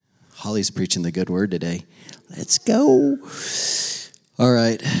Holly's preaching the good word today. Let's go. All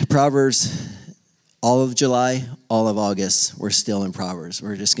right, Proverbs, all of July, all of August, we're still in Proverbs.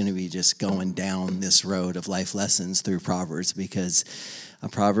 We're just going to be just going down this road of life lessons through Proverbs because a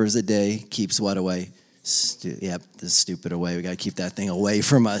Proverbs a day keeps what away? The stupid away. We got to keep that thing away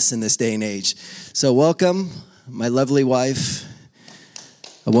from us in this day and age. So welcome, my lovely wife,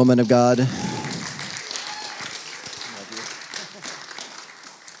 a woman of God.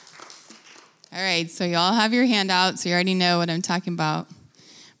 All right, so y'all have your handouts. You already know what I'm talking about.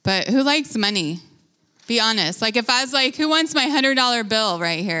 But who likes money? Be honest. Like if I was like, who wants my $100 bill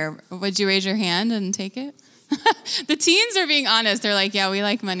right here? Would you raise your hand and take it? The teens are being honest. They're like, yeah, we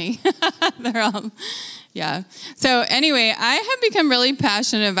like money. They're all, yeah. So anyway, I have become really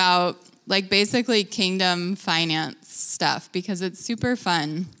passionate about like basically kingdom finance stuff because it's super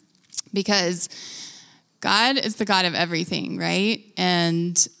fun because God is the God of everything, right?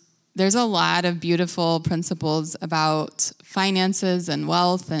 And there's a lot of beautiful principles about finances and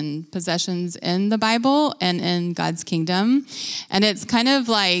wealth and possessions in the Bible and in God's kingdom. And it's kind of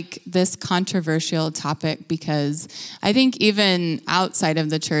like this controversial topic because I think even outside of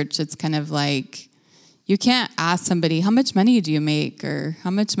the church, it's kind of like you can't ask somebody, how much money do you make? Or how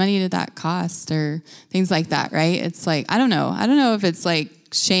much money did that cost? Or things like that, right? It's like, I don't know. I don't know if it's like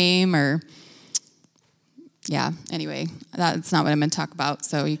shame or... Yeah, anyway, that's not what I'm going to talk about.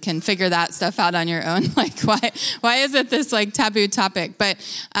 So you can figure that stuff out on your own. Like, why is it this like taboo topic? But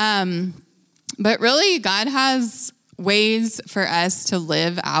really, God has ways for us to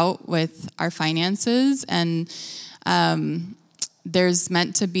live out with our finances, and there's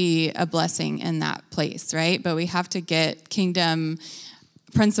meant to be a blessing in that place, right? But we have to get kingdom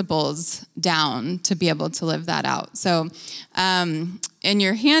principles down to be able to live that out. So in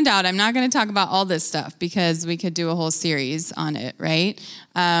your handout, I'm not going to talk about all this stuff because we could do a whole series on it, right?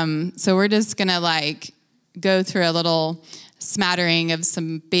 So we're just going to like go through a little smattering of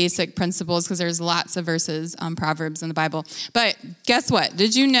some basic principles because there's lots of verses on Proverbs in the Bible. But guess what?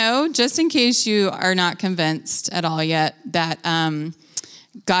 Did you know, just in case you are not convinced at all yet, that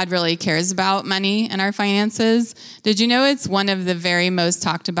God really cares about money and our finances? Did you know it's one of the very most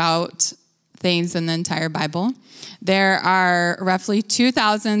talked about things in the entire Bible? There are roughly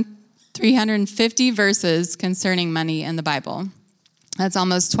 2,350 verses concerning money in the Bible. That's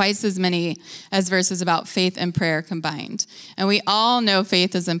almost twice as many as verses about faith and prayer combined. And we all know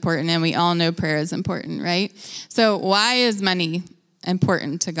faith is important and we all know prayer is important, right? So why is money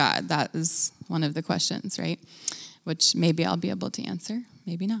important to God? That is one of the questions, right? Which maybe I'll be able to answer,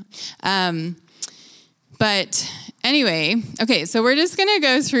 maybe not. But anyway, okay, so we're just going to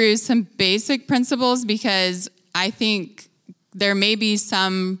go through some basic principles because I think there may be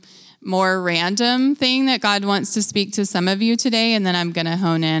some more random thing that God wants to speak to some of you today, and then I'm going to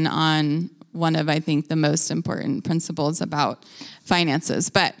hone in on one of, I think, the most important principles about finances.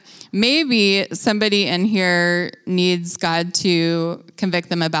 But maybe somebody in here needs God to convict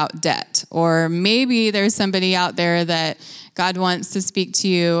them about debt, or maybe there's somebody out there that God wants to speak to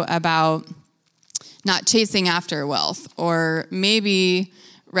you about not chasing after wealth, or maybe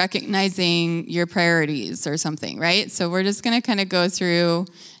recognizing your priorities or something, right? So we're just going to kind of go through.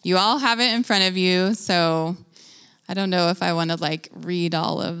 You all have it in front of you, so I don't know if I want to like read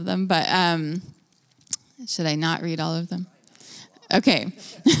all of them, but should I not read all of them? Okay.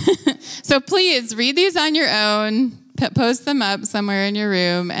 So please read these on your own, post them up somewhere in your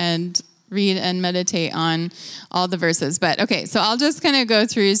room, and read and meditate on all the verses. But okay, so I'll just kind of go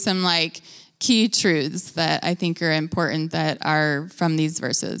through some like key truths that I think are important that are from these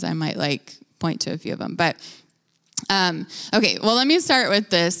verses. I might like point to a few of them. But okay, well, let me start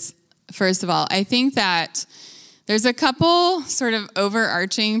with this. First of all, I think that there's a couple sort of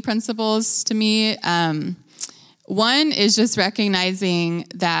overarching principles to me. One is just recognizing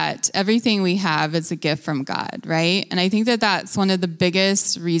that everything we have is a gift from God, right? And I think that that's one of the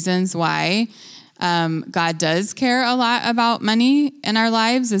biggest reasons why God does care a lot about money in our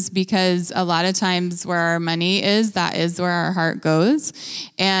lives, is because a lot of times where our money is, that is where our heart goes.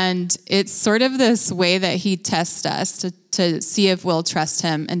 And it's sort of this way that he tests us to see if we'll trust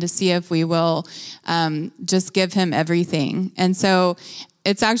him and to see if we will just give him everything. And so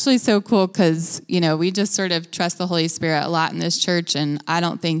it's actually so cool because, you know, we just sort of trust the Holy Spirit a lot in this church, and I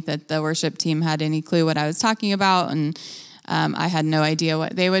don't think that the worship team had any clue what I was talking about, and I had no idea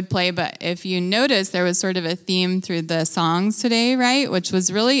what they would play. But if you notice, there was sort of a theme through the songs today, right? Which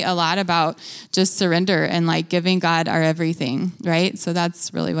was really a lot about just surrender and like giving God our everything, right? So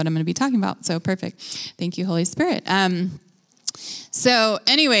that's really what I'm going to be talking about. So perfect. Thank you, Holy Spirit. So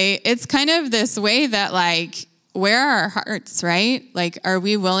anyway, it's kind of this way that like where are our hearts, right? Like, are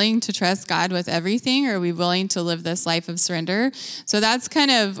we willing to trust God with everything? Or are we willing to live this life of surrender? So that's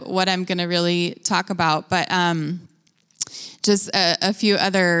kind of what I'm going to really talk about. But just a few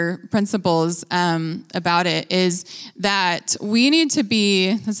other principles about it is that we need to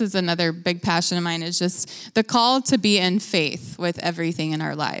be, this is another big passion of mine, is just the call to be in faith with everything in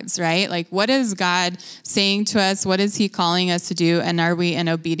our lives, right? Like, what is God saying to us? What is he calling us to do? And are we in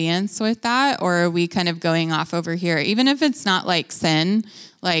obedience with that? Or are we kind of going off over here? Even if it's not like sin,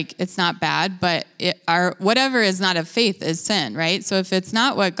 like, it's not bad, but whatever is not of faith is sin, right? So if it's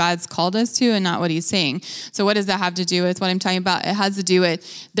not what God's called us to and not what he's saying. So what does that have to do with what I'm talking about? It has to do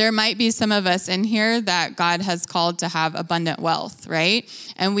with, there might be some of us in here that God has called to have abundant wealth, right?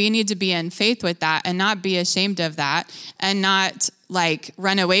 And we need to be in faith with that and not be ashamed of that and not like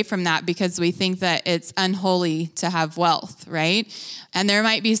run away from that because we think that it's unholy to have wealth, right? And there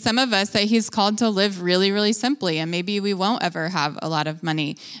might be some of us that he's called to live really, really simply, and maybe we won't ever have a lot of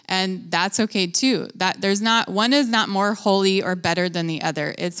money, and that's okay too. That one is not more holy or better than the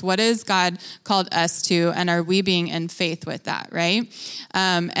other. It's what has God called us to, and are we being in faith with that, right?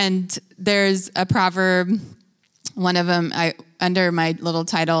 And there's a proverb. One of them, under my little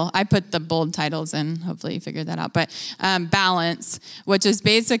title, I put the bold titles in, hopefully you figured that out, but balance, which is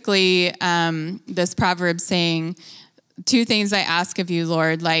basically this proverb saying, 2 things I ask of you,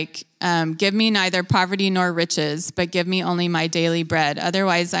 Lord, like, give me neither poverty nor riches, but give me only my daily bread.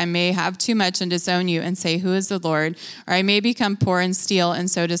 Otherwise, I may have too much and disown you and say, who is the Lord? Or I may become poor and steal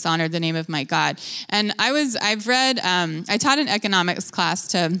and so dishonor the name of my God. And I taught an economics class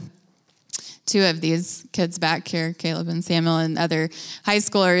to 2 of these kids back here, Caleb and Samuel, and other high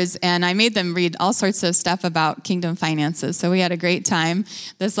schoolers, and I made them read all sorts of stuff about kingdom finances. So we had a great time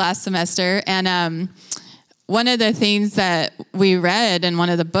this last semester, and one of the things that we read in one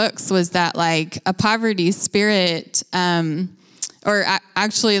of the books was that, like, a poverty spirit, or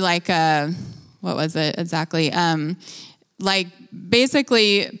actually like what was it exactly? Like,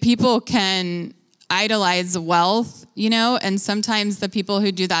 basically people can idolize wealth, and sometimes the people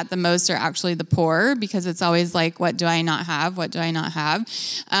who do that the most are actually the poor, because it's always like, what do I not have? What do I not have?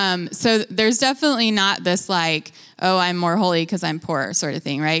 So there's definitely not this like, oh, I'm more holy because I'm poor sort of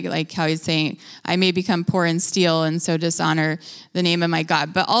thing, right? Like how he's saying, I may become poor and steal and so dishonor the name of my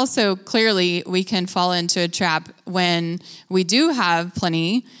God. But also clearly we can fall into a trap when we do have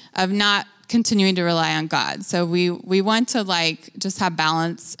plenty of not continuing to rely on God. So we want to like just have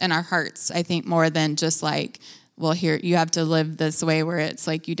balance in our hearts, I think, more than just like, well, here you have to live this way where it's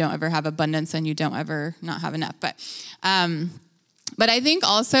like you don't ever have abundance and you don't ever not have enough. But I think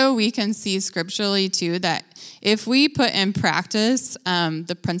also we can see scripturally too that if we put in practice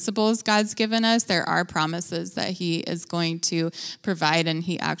the principles God's given us, there are promises that he is going to provide, and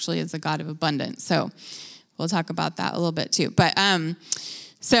he actually is a God of abundance. So we'll talk about that a little bit too. But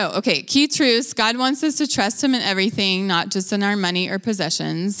key truths. God wants us to trust him in everything, not just in our money or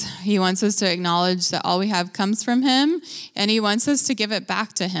possessions. He wants us to acknowledge that all we have comes from him, and he wants us to give it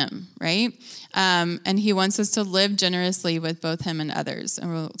back to him, right? And he wants us to live generously with both him and others,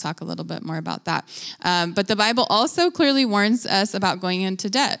 and we'll talk a little bit more about that. But the Bible also clearly warns us about going into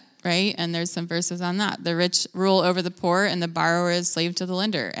debt, right? And there's some verses on that. The rich rule over the poor, and the borrower is slave to the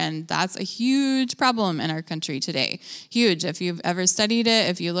lender. And that's a huge problem in our country today. Huge. If you've ever studied it,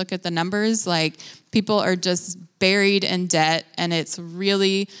 if you look at the numbers, like people are just buried in debt, and it's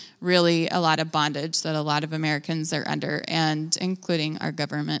really, really a lot of bondage that a lot of Americans are under, and including our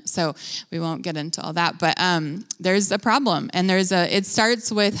government. So we won't get into all that, but there's a problem, and it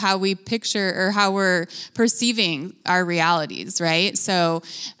starts with how we picture or how we're perceiving our realities, right? So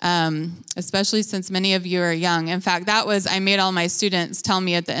especially since many of you are young. In fact, I made all my students tell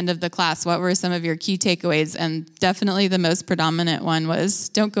me at the end of the class, what were some of your key takeaways? And definitely the most predominant one was,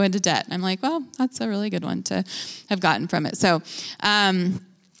 don't go into debt. I'm like, well, that's a really good one to have gotten from it. So,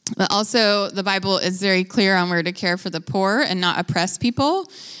 but also the Bible is very clear on where to care for the poor and not oppress people.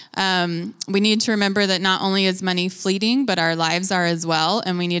 We need to remember that not only is money fleeting, but our lives are as well.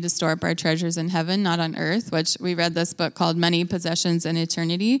 And we need to store up our treasures in heaven, not on earth, which we read this book called Money, Possessions, and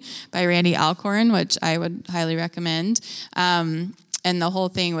Eternity by Randy Alcorn, which I would highly recommend. And the whole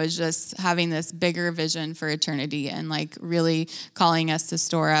thing was just having this bigger vision for eternity and like really calling us to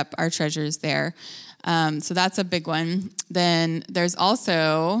store up our treasures there. So that's a big one. Then there's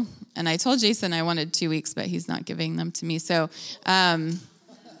also, and I told Jason I wanted 2 weeks, but he's not giving them to me. So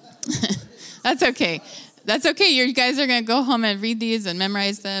that's okay. That's okay. You guys are going to go home and read these and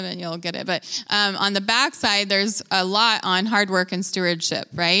memorize them, and you'll get it. But on the back side, there's a lot on hard work and stewardship,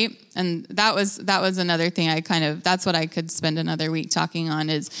 right? And that was another thing that's what I could spend another week talking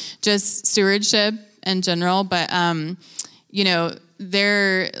on, is just stewardship in general, but,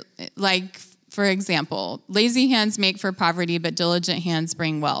 they're like, for example, lazy hands make for poverty, but diligent hands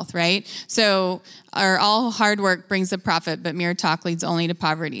bring wealth, right? So all hard work brings a profit, but mere talk leads only to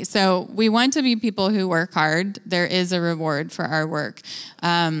poverty. So we want to be people who work hard. There is a reward for our work.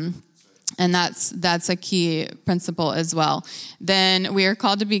 And that's a key principle as well. Then we are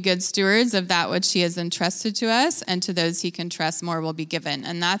called to be good stewards of that which he has entrusted to us, and to those he can trust, more will be given.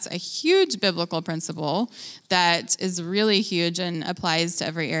 And that's a huge biblical principle that is really huge and applies to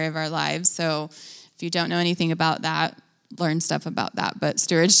every area of our lives. So if you don't know anything about that, learn stuff about that. But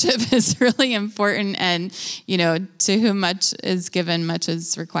stewardship is really important, and to whom much is given, much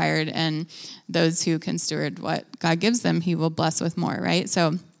is required, and those who can steward what God gives them, he will bless with more, right?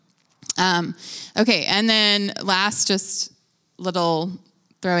 So okay, and then last, just little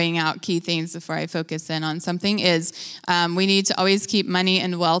throwing out key things before I focus in on something is we need to always keep money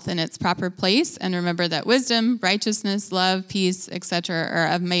and wealth in its proper place, and remember that wisdom, righteousness, love, peace, etc.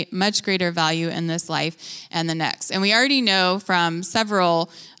 are of much greater value in this life and the next. And we already know from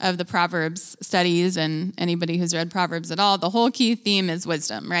several of the Proverbs studies, and anybody who's read Proverbs at all, the whole key theme is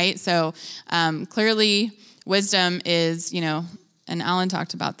wisdom, right? So clearly wisdom is, and Alan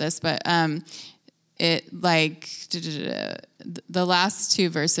talked about this, but the last two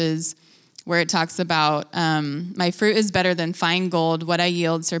verses where it talks about my fruit is better than fine gold, what I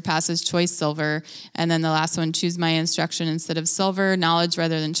yield surpasses choice silver, and then the last one, choose my instruction instead of silver, knowledge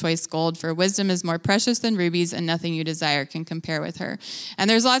rather than choice gold, for wisdom is more precious than rubies, and nothing you desire can compare with her. And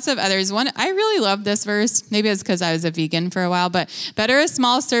there's lots of others. One, I really love this verse. Maybe it's because I was a vegan for a while, but better a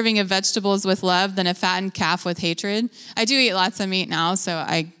small serving of vegetables with love than a fattened calf with hatred. I do eat lots of meat now, so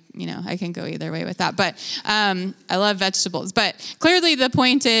I can go either way with that. But I love vegetables. But clearly the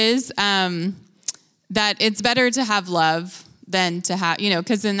point is that it's better to have love than to have,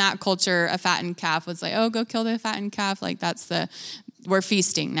 because in that culture, a fattened calf was like, oh, go kill the fattened calf. Like we're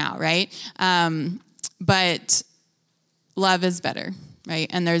feasting now, right? But love is better, right?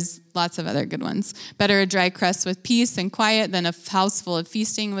 And there's lots of other good ones. Better a dry crust with peace and quiet than a house full of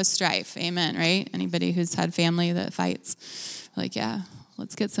feasting with strife. Amen, right? Anybody who's had family that fights, like, yeah.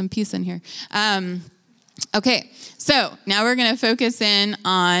 Let's get some peace in here. Okay, so now we're going to focus in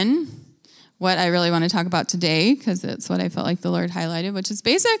on what I really want to talk about today, because it's what I felt like the Lord highlighted, which is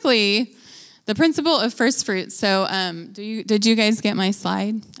basically the principle of first fruits. So did you guys get my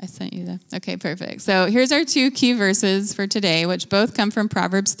slide? I sent you okay, perfect. So here's our two key verses for today, which both come from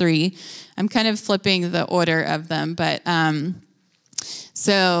Proverbs 3. I'm kind of flipping the order of them, but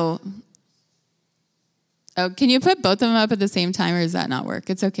Oh, can you put both of them up at the same time, or does that not work?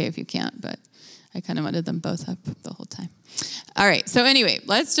 It's okay if you can't, but I kind of wanted them both up the whole time. All right, so anyway,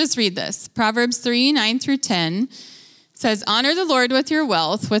 let's just read this. Proverbs 3, 9 through 10 says, honor the Lord with your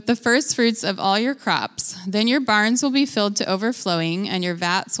wealth, with the first fruits of all your crops. Then your barns will be filled to overflowing, and your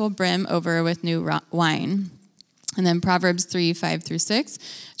vats will brim over with new wine. And then Proverbs 3, 5 through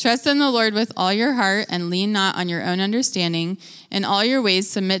 6. Trust in the Lord with all your heart and lean not on your own understanding. In all your ways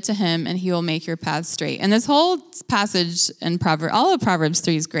submit to him, and he will make your paths straight. And this whole passage in Proverbs, all of Proverbs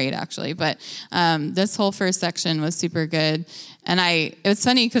 3 is great, actually. But this whole first section was super good. And it's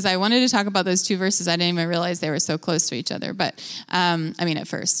funny because I wanted to talk about those two verses. I didn't even realize they were so close to each other. But at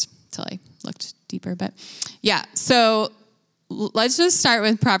first, until I looked deeper. But yeah, so let's just start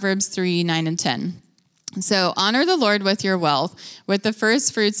with Proverbs 3, 9 and 10. So honor the Lord with your wealth, with the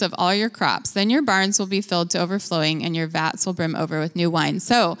first fruits of all your crops. Then your barns will be filled to overflowing, and your vats will brim over with new wine.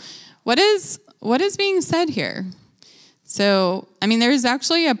 So what is being said here? So, there's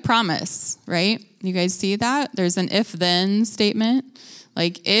actually a promise, right? You guys see that? There's an if-then statement.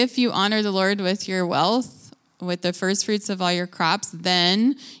 Like, if you honor the Lord with your wealth, with the first fruits of all your crops,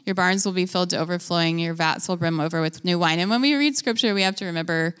 then your barns will be filled to overflowing, your vats will brim over with new wine. And when we read scripture, we have to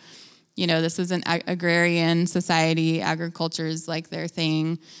remember, this is an agrarian society. Agriculture is like their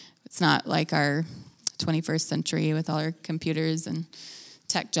thing. It's not like our 21st century with all our computers and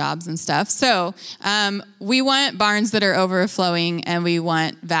tech jobs and stuff. So we want barns that are overflowing, and we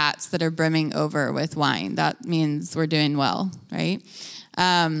want vats that are brimming over with wine. That means we're doing well, right?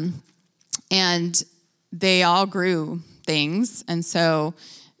 And they all grew things, and so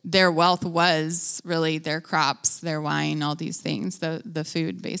their wealth was really their crops, their wine, all these things, the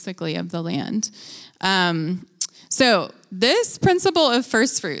food basically of the land. So this principle of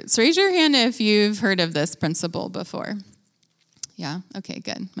first fruits, raise your hand if you've heard of this principle before. Yeah? Okay,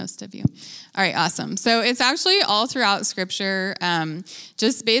 good. Most of you. All right, awesome. So it's actually all throughout Scripture,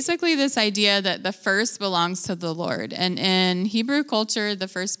 just basically this idea that the first belongs to the Lord. And in Hebrew culture, the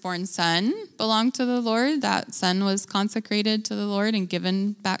firstborn son belonged to the Lord. That son was consecrated to the Lord and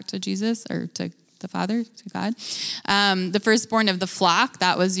given back to Jesus, or to the Father, to God. The firstborn of the flock,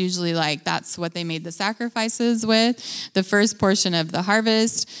 that was usually that's what they made the sacrifices with. The first portion of the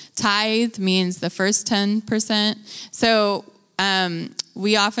harvest. Tithe means the first 10%. So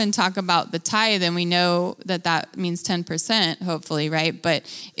we often talk about the tithe, and we know that means 10%, hopefully, right? But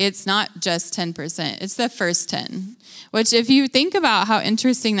it's not just 10%. It's the first 10, which if you think about how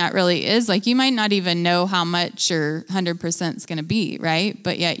interesting that really is, you might not even know how much your 100% is going to be, right?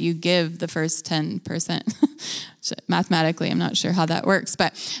 But yet you give the first 10%. Mathematically, I'm not sure how that works,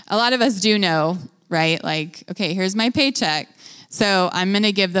 but a lot of us do know, right? Okay, here's my paycheck. So I'm going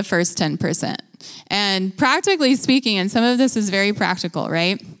to give the first 10%. And practically speaking, and some of this is very practical,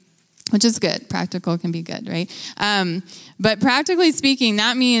 right? Which is good. Practical can be good, right? But practically speaking,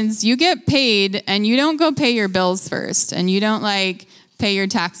 that means you get paid and you don't go pay your bills first, and you don't pay your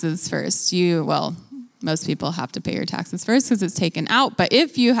taxes first. Most people have to pay your taxes first because it's taken out. But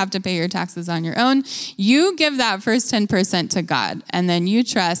if you have to pay your taxes on your own, you give that first 10% to God, and then you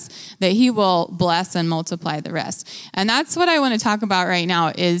trust that he will bless and multiply the rest. And that's what I want to talk about right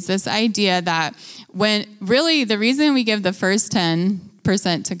now, is this idea that when really the reason we give the first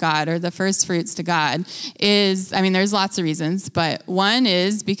 10% to God, or the first fruits to God, is, there's lots of reasons, but one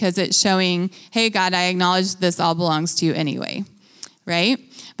is because it's showing, hey, God, I acknowledge this all belongs to you anyway, right?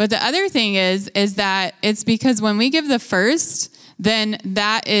 But the other thing is that it's because when we give the first, then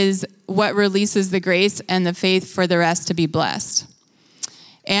that is what releases the grace and the faith for the rest to be blessed.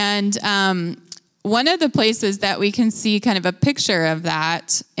 And one of the places that we can see kind of a picture of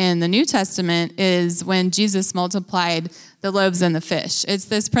that in the New Testament is when Jesus multiplied the loaves and the fish. It's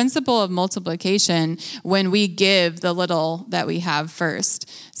this principle of multiplication when we give the little that we have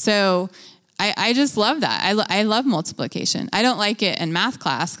first. So I just love that. I love multiplication. I don't like it in math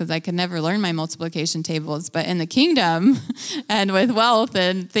class because I could never learn my multiplication tables. But in the kingdom and with wealth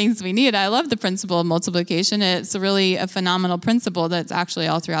and things we need, I love the principle of multiplication. It's really a phenomenal principle that's actually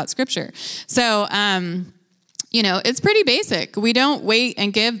all throughout Scripture. So, it's pretty basic. We don't wait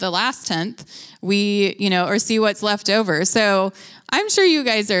and give the last tenth. We, or see what's left over. So I'm sure you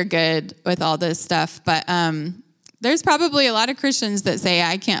guys are good with all this stuff, but there's probably a lot of Christians that say,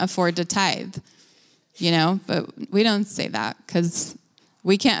 I can't afford to tithe, but we don't say that because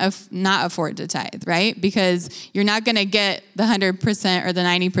we can't not afford to tithe, right? Because you're not going to get the 100% or the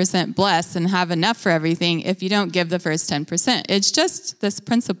 90% blessed and have enough for everything if you don't give the first 10%. It's just this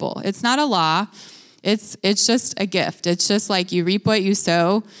principle. It's not a law. It's just a gift. It's just like you reap what you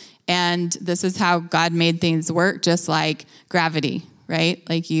sow, and this is how God made things work, just like gravity, right?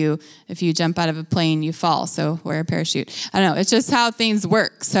 If you jump out of a plane, you fall. So wear a parachute. I don't know. It's just how things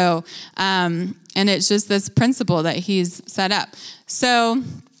work. So, and it's just this principle that he's set up. So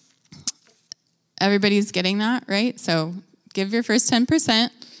everybody's getting that, right? So give your first 10%,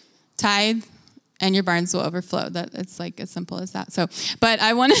 tithe, and your barns will overflow. It's as simple as that. So, but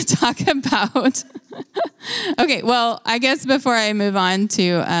I want to talk about, okay, well, I guess before I move on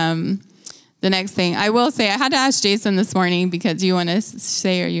to, the next thing, I will say, I had to ask Jason this morning because you want to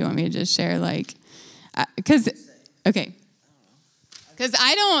say, or you want me to just share, because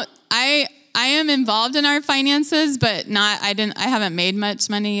I am involved in our finances, but I haven't made much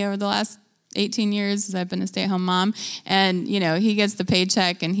money over the last 18 years as I've been a stay-at-home mom. And, he gets the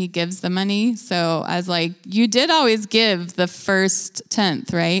paycheck and he gives the money. So I was like, you did always give the first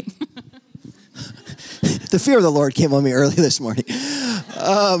 10th, right? The fear of the Lord came on me early this morning.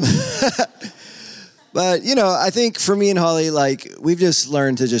 But, I think for me and Holly, we've just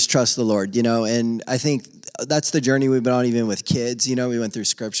learned to just trust the Lord, and I think that's the journey we've been on even with kids. We went through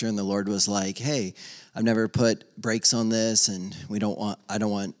Scripture and the Lord was like, hey, I've never put brakes on this, and I don't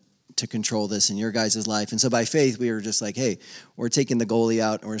want to control this in your guys' life. And so by faith, we were just like, hey, we're taking the goalie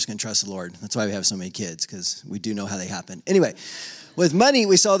out and we're just going to trust the Lord. That's why we have so many kids, because we do know how they happen. Anyway, with money,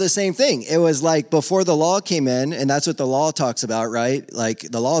 we saw the same thing. It was before the law came in, and that's what the law talks about, right?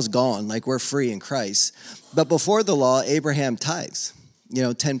 The law is gone. We're free in Christ. But before the law, Abraham tithes,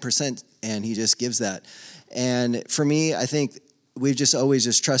 10%, and he just gives that. And for me, I think we've just always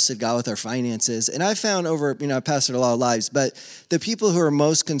just trusted God with our finances. And I found I've pastored a lot of lives, but the people who are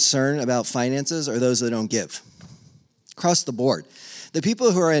most concerned about finances are those that don't give. Across the board. The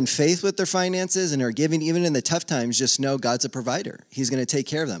people who are in faith with their finances and are giving even in the tough times just know God's a provider. He's going to take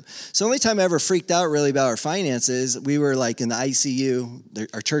care of them. So the only time I ever freaked out really about our finances, we were in the ICU,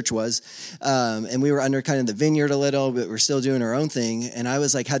 our church was, and we were under kind of the vineyard a little, but we're still doing our own thing. And I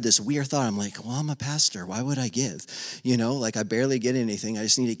was had this weird thought. I'm like, well, I'm a pastor. Why would I give? I barely get anything. I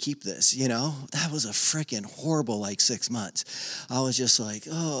just need to keep this, That was a freaking horrible 6 months. I was just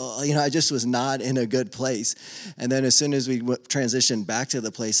I just was not in a good place. And then as soon as we transitioned transitioned back to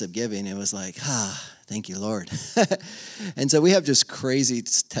the place of giving, it was like, thank you, Lord. And so we have just crazy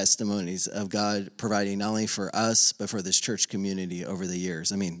testimonies of God providing not only for us, but for this church community over the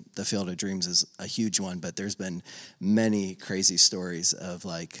years. I mean, the Field of Dreams is a huge one, but there's been many crazy stories of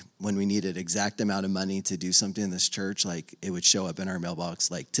like when we needed exact amount of money to do something in this church, like it would show up in our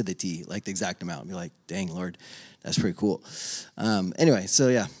mailbox, like to the T, like the exact amount. And be like, dang, Lord, that's pretty cool. Anyway, so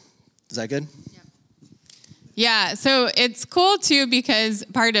yeah. Is that good? Yeah, so it's cool too because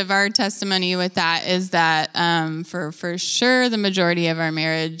part of our testimony with that is that for sure the majority of our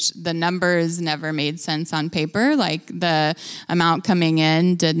marriage, the numbers never made sense on paper. Like the amount coming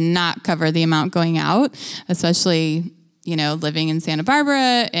in did not cover the amount going out, especially living in Santa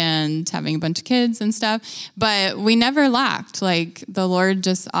Barbara and having a bunch of kids and stuff. But we never lacked. Like the Lord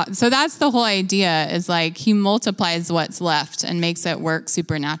so that's the whole idea is like he multiplies what's left and makes it work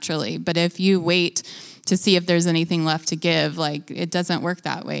supernaturally. But if you wait to see if there's anything left to give, like it doesn't work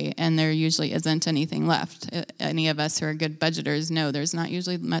that way. And there usually isn't anything left. Any of us who are good budgeters know there's not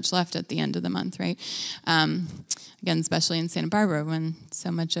usually much left at the end of the month, right? Again, especially in Santa Barbara when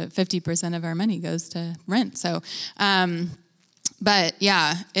so much of 50% of our money goes to rent. So, but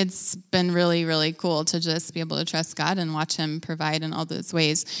yeah, it's been really, really cool to just be able to trust God and watch him provide in all those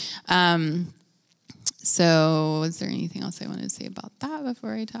ways. So is there anything else I want to say about that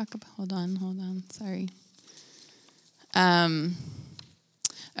before I talk about, hold on, sorry.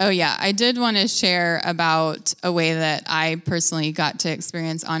 Oh yeah, I did want to share about a way that I personally got to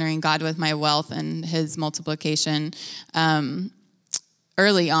experience honoring God with my wealth and his multiplication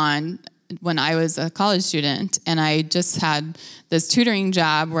early on when I was a college student. And I just had this tutoring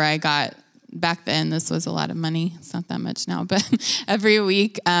job where I got, back then, this was a lot of money. It's not that much now, but every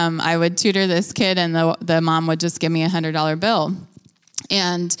week I would tutor this kid and the mom would just give me $100 bill.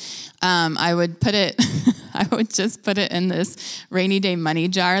 And I would just put it in this rainy day money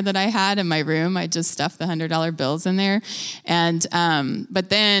jar that I had in my room. I just stuffed the $100 bills in there. And but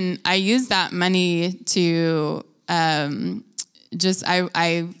then I used that money to I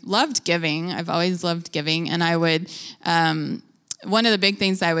loved giving. I've always loved giving. And I would... one of the big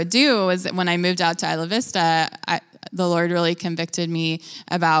things I would do was that when I moved out to Isla Vista, the Lord really convicted me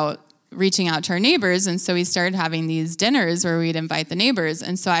about reaching out to our neighbors. And so we started having these dinners where we'd invite the neighbors.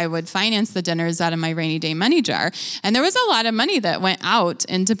 And so I would finance the dinners out of my rainy day money jar. And there was a lot of money that went out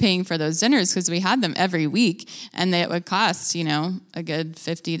into paying for those dinners because we had them every week. And it would cost, a good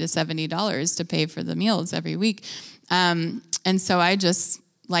 $50 to $70 to pay for the meals every week. And so I just...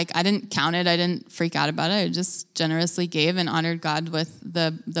 I didn't count it. I didn't freak out about it. I just generously gave and honored God with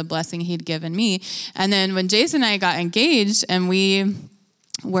the blessing he'd given me. And then when Jason and I got engaged and we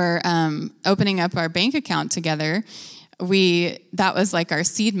were opening up our bank account together, that was like our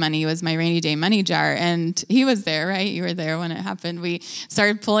seed money, was my rainy day money jar. And he was there, right? You were there when it happened. We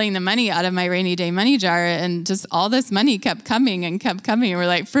started pulling the money out of my rainy day money jar and just all this money kept coming and kept coming. And we're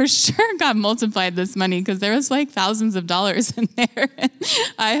like, for sure God multiplied this money because there was like thousands of dollars in there. And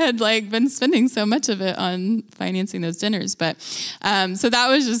I had been spending so much of it on financing those dinners. But so that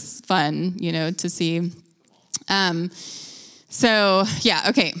was just fun, to see. So, yeah,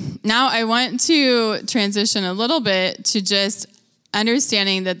 okay. Now I want to transition a little bit to just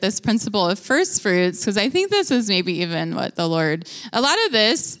understanding that this principle of first fruits, because I think this is maybe even what the Lord, a lot of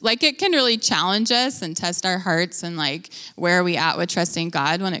this, it can really challenge us and test our hearts and where are we at with trusting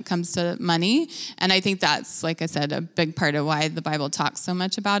God when it comes to money. And I think that's, like I said, a big part of why the Bible talks so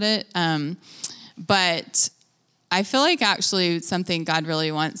much about it. But I feel like actually something God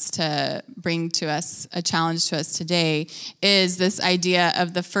really wants to bring to us, a challenge to us today, is this idea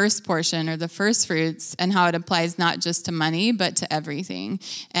of the first portion or the first fruits and how it applies not just to money, but to everything.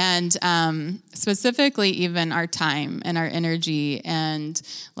 And specifically even our time and our energy and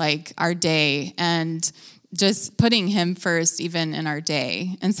our day and just putting him first even in our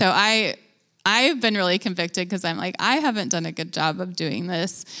day. And so I've been really convicted because I'm I haven't done a good job of doing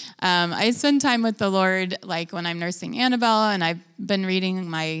this. I spend time with the Lord, when I'm nursing Annabelle, and I've been reading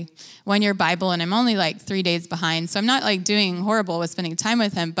my one-year Bible, and I'm only 3 days behind. So I'm not doing horrible with spending time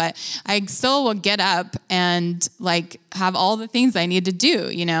with him, but I still will get up and have all the things I need to do,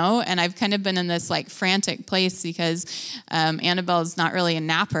 and I've kind of been in this frantic place because Annabelle's not really a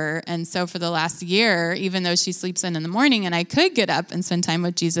napper. And so for the last year, even though she sleeps in the morning and I could get up and spend time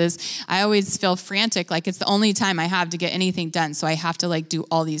with Jesus, I always feel frantic. It's the only time I have to get anything done. So I have to do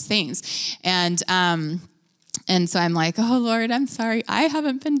all these things. And And so I'm like, oh, Lord, I'm sorry. I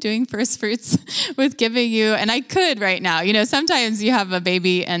haven't been doing first fruits with giving you. And I could right now. Sometimes you have a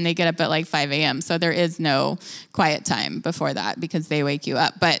baby and they get up at like 5 a.m. So there is no quiet time before that because they wake you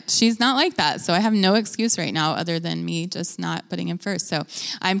up. But she's not like that. So I have no excuse right now other than me just not putting him first. So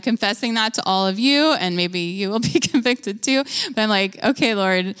I'm confessing that to all of you. And maybe you will be convicted too. But I'm like, okay,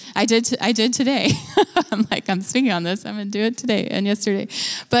 Lord, I did today. I'm like, I'm speaking on this. I'm going to do it today and yesterday.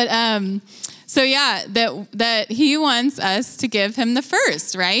 But, so yeah, that he wants us to give him the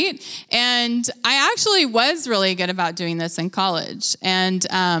first, right? And I actually was really good about doing this in college. And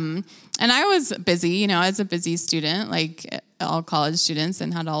I was busy, I was a busy student, like all college students,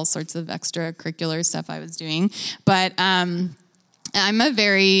 and had all sorts of extracurricular stuff I was doing. But I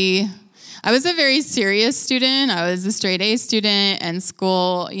was a very serious student. I was a straight A student, and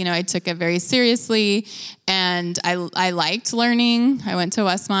school, I took it very seriously, and I liked learning. I went to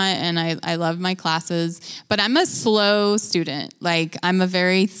Westmont, and I loved my classes, but I'm a slow student. Like, I'm a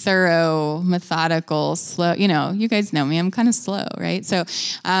very thorough, methodical, slow, you guys know me. I'm kind of slow, right? So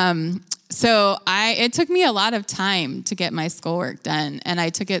it took me a lot of time to get my schoolwork done, and I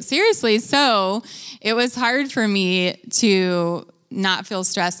took it seriously. So it was hard for me to not feel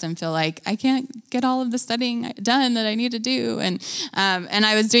stressed and feel like I can't get all of the studying done that I need to do. And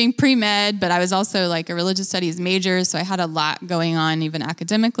I was doing pre-med, but I was also like a religious studies major. So I had a lot going on, even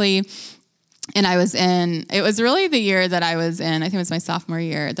academically. And it was really the year that I was in, I think it was my sophomore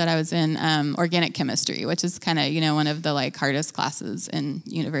year, that I was in organic chemistry, which is kind of, one of the like hardest classes in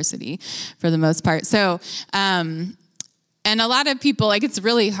university for the most part. So, and a lot of people, like, it's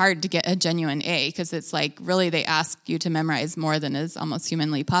really hard to get a genuine A because it's like really they ask you to memorize more than is almost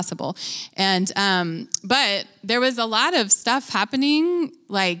humanly possible. And but there was a lot of stuff happening,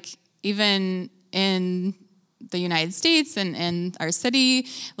 like even in the United States and in our city,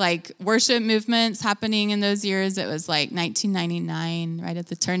 like worship movements happening in those years. It was like 1999, right at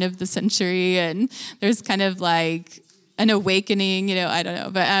the turn of the century, and there's kind of like an awakening, I don't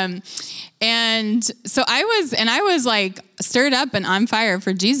know. But, and so I was like stirred up and on fire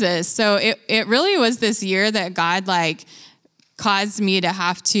for Jesus. So it really was this year that God like caused me to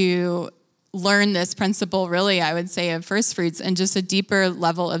have to learn this principle, really, I would say, of first fruits and just a deeper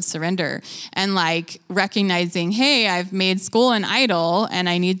level of surrender and like recognizing, hey, I've made school an idol and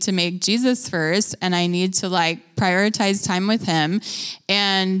I need to make Jesus first and I need to like prioritize time with him.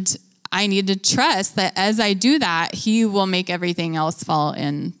 And I need to trust that as I do that, he will make everything else fall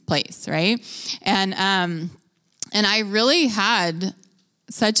in place, right? And I really had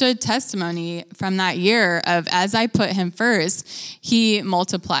such a testimony from that year of as I put him first, he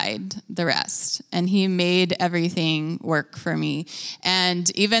multiplied the rest and he made everything work for me.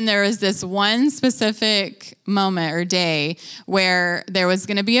 And even there was this one specific moment or day where there was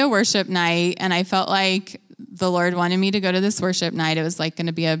going to be a worship night and I felt like the Lord wanted me to go to this worship night. It was like going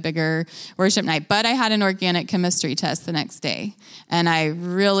to be a bigger worship night, but I had an organic chemistry test the next day and I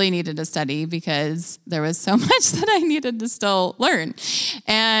really needed to study because there was so much that I needed to still learn.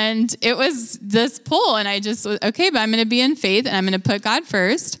 And it was this pull and I just, okay, but I'm going to be in faith and I'm going to put God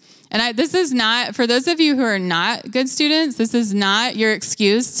first. And this is not, for those of you who are not good students, this is not your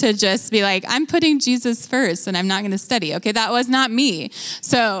excuse to just be like, I'm putting Jesus first and I'm not going to study. Okay, that was not me.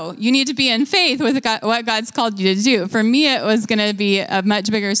 So you need to be in faith with what God's called you to do. For me, it was going to be a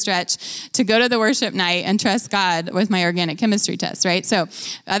much bigger stretch to go to the worship night and trust God with my organic chemistry test, right? So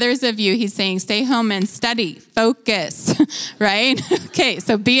others of you, he's saying, stay home and study, focus, right? Okay,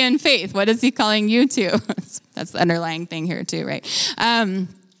 so be in faith. What is he calling you to? That's the underlying thing here too, right?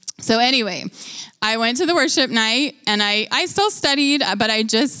 So anyway, I went to the worship night and I still studied, but I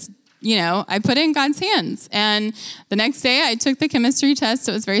just, I put it in God's hands. And the next day I took the chemistry test.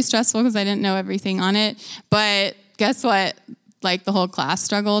 It was very stressful because I didn't know everything on it. But guess what? Like the whole class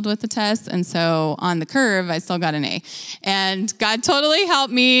struggled with the test. And so on the curve, I still got an A. And God totally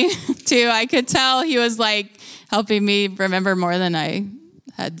helped me too. I could tell he was like helping me remember more than I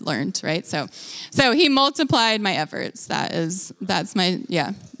had learned, right? So he multiplied my efforts. That's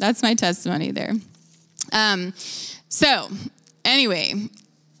my testimony there. So anyway,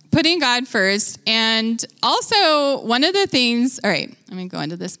 putting God first. And also one of the things, all right, I'm going to go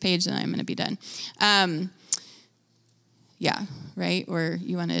into this page and I'm going to be done. Right? Or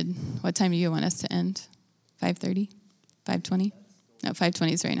what time do you want us to end? 5:30? 5:20? No,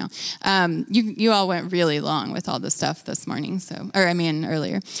 5:20 is right now. You all went really long with all the stuff this morning,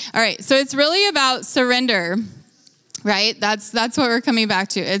 earlier. All right, so it's really about surrender. right? That's what we're coming back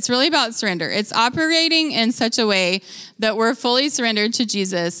to. It's really about surrender. It's operating in such a way that we're fully surrendered to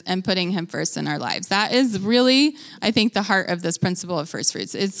Jesus and putting him first in our lives. That is really, I think, the heart of this principle of first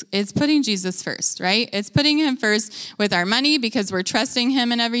fruits. It's putting Jesus first, right? It's putting him first with our money because we're trusting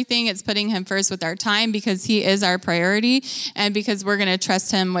him in everything. It's putting him first with our time because he is our priority and because we're going to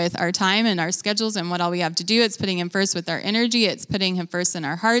trust him with our time and our schedules and what all we have to do. It's putting him first with our energy. It's putting him first in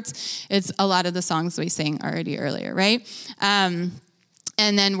our hearts. It's a lot of the songs we sang already earlier, right?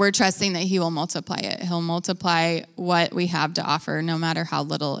 And then we're trusting that he will multiply it. He'll multiply what we have to offer, no matter how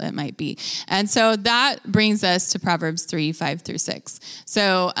little it might be. And so that brings us to Proverbs 3:5-6.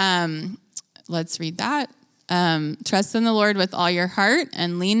 So let's read that. Trust in the Lord with all your heart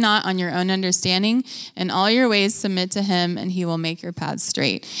and lean not on your own understanding. In all your ways submit to him and he will make your paths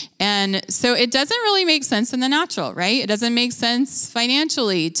straight. And so it doesn't really make sense in the natural, right? It doesn't make sense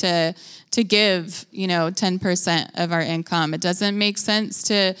financially to give, 10% of our income. It doesn't make sense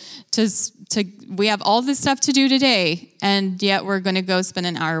to we have all this stuff to do today, and yet we're going to go spend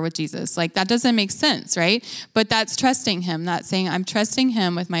an hour with Jesus. Like, that doesn't make sense, right? But that's trusting him. That's saying, I'm trusting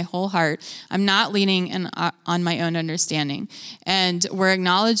him with my whole heart. I'm not leaning on my own understanding. And we're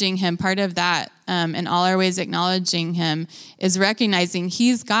acknowledging him. Part of that, in all our ways acknowledging him, is recognizing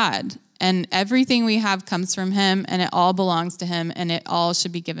he's God. And everything we have comes from him, and it all belongs to him, and it all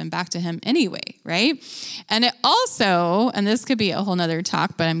should be given back to him anyway, right? And it also, and this could be a whole nother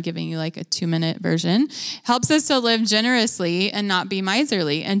talk, but I'm giving you like a 2-minute version, helps us to live generously and not be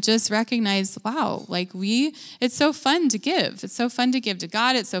miserly and just recognize, wow, it's so fun to give. It's so fun to give to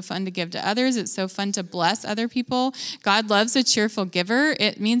God. It's so fun to give to others. It's so fun to bless other people. God loves a cheerful giver.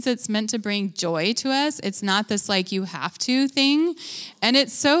 It means it's meant to bring joy to us. It's not this you have to thing. And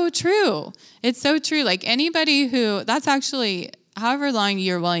it's so true. It's so true. Like anybody that's actually however long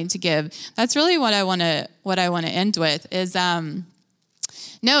you're willing to give. That's really what I want to end with is know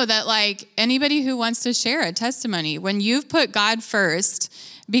that anybody who wants to share a testimony, when you've put God first,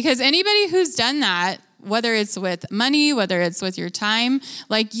 because anybody who's done that, whether it's with money, whether it's with your time,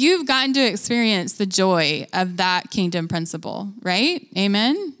 you've gotten to experience the joy of that kingdom principle, right?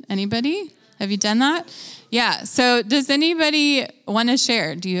 Amen. Anybody? Have you done that? Yeah. So does anybody want to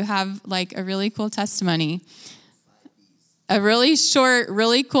share? Do you have a really cool testimony? A really short,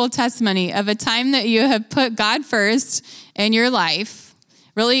 really cool testimony of a time that you have put God first in your life,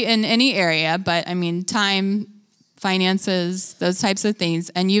 really in any area, but I mean, time, finances, those types of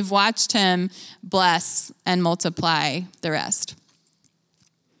things, and you've watched him bless and multiply the rest.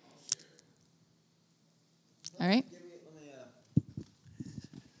 All right.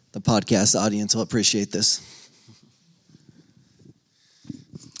 The podcast audience will appreciate this.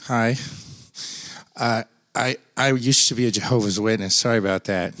 Hi. I used to be a Jehovah's Witness. Sorry about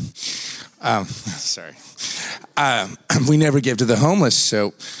that. Sorry. We never give to the homeless,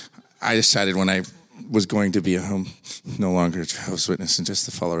 so I decided when I was going to be no longer a Jehovah's Witness and just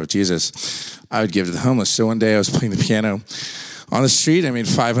the follower of Jesus, I would give to the homeless. So one day I was playing the piano on the street. I made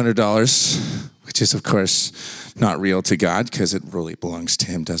 $500, which is, of course, not real to God because it really belongs to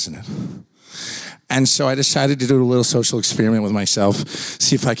him, doesn't it? And so I decided to do a little social experiment with myself,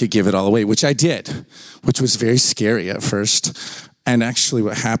 see if I could give it all away, which I did, which was very scary at first. And actually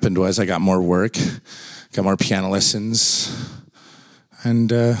what happened was I got more work, got more piano lessons,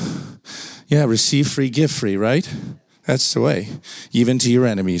 and receive free, give free, right? That's the way, even to your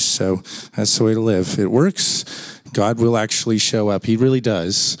enemies. So that's the way to live. It works. God will actually show up. He really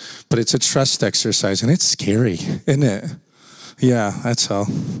does. But it's a trust exercise, and it's scary, isn't it? Yeah, that's all.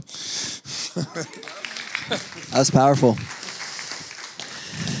 That's powerful.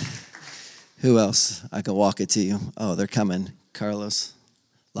 Who else? I can walk it to you. Oh, they're coming. Carlos,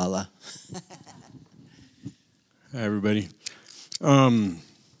 Lala. Hi, everybody. My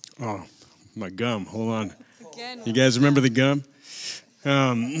gum. Hold on. Again. You guys remember the gum?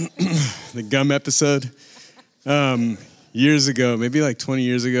 The gum episode? Years ago, maybe 20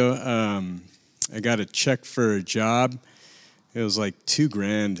 years ago, I got a check for a job. It was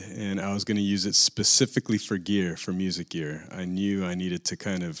 $2,000, and I was going to use it specifically for music gear. I knew I needed to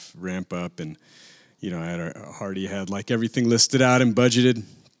kind of ramp up, and I already had everything listed out and budgeted.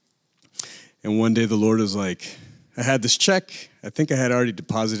 And one day the Lord was I had this check. I think I had already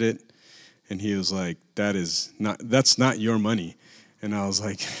deposited it, and He was like, that's not your money. And I was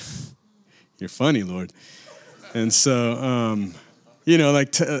like, you're funny, Lord. And so,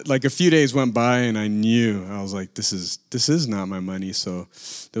 a few days went by, and I knew, I was like, this is not my money. So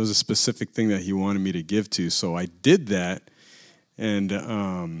there was a specific thing that He wanted me to give to. So I did that, and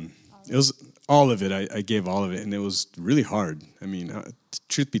it was all of it. I gave all of it, and it was really hard. I mean,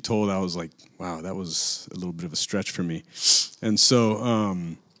 truth be told, I was like, wow, that was a little bit of a stretch for me. And so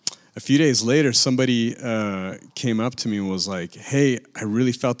a few days later, somebody came up to me and was like, hey, I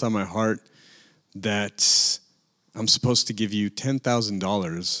really felt on my heart that I'm supposed to give you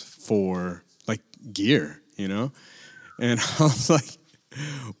 $10,000 for like gear, you know? And I was like,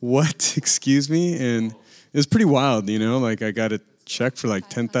 what? Excuse me? And it was pretty wild, you know? Like I got a check for like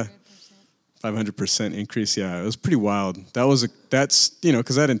 500% increase. Yeah, it was pretty wild. That's, you know,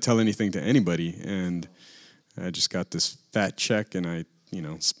 because I didn't tell anything to anybody. And I just got this fat check and I, you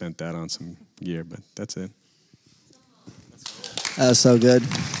know, spent that on some gear, but that's it. That was so good.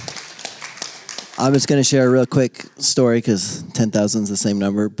 I'm just going to share a real quick story because 10,000 is the same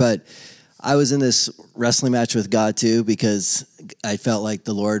number. But I was in this wrestling match with God too because I felt like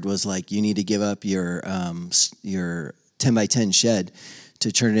the Lord was like, you need to give up your 10 by 10 shed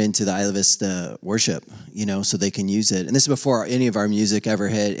to turn it into the Isla Vista worship, you know, so they can use it. And this is before any of our music ever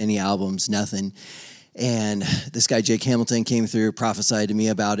hit, any albums, nothing. And this guy, Jake Hamilton, came through, prophesied to me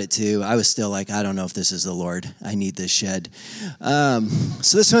about it too. I was still like, I don't know if this is the Lord. I need this shed.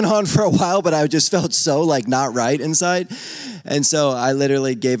 So this went on for a while, but I just felt so like not right inside. And so I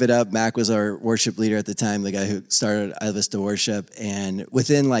literally gave it up. Mac was our worship leader at the time, the guy who started Isla Vista Worship. And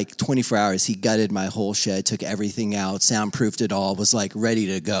within like 24 hours, he gutted my whole shed, took everything out, soundproofed it all, was like ready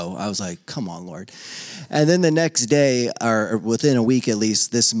to go. I was like, come on, Lord. And then the next day, or within a week at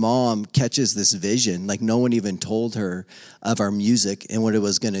least, this mom catches this vision. Like no one even told her of our music and what it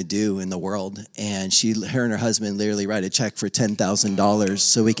was going to do in the world. And her and her husband literally write a check for $10,000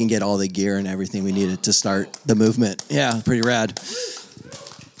 so we can get all the gear and everything we needed to start the movement. Yeah, pretty rad.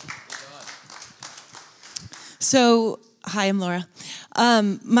 So, hi, I'm Laura.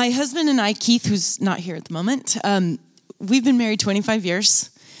 My husband and I, Keith, who's not here at the moment, we've been married 25 years.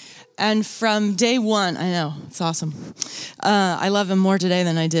 And from day one, I know, it's awesome. I love him more today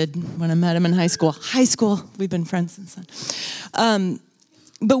than I did when I met him in high school. We've been friends since then.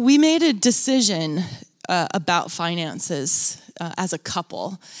 But we made a decision about finances as a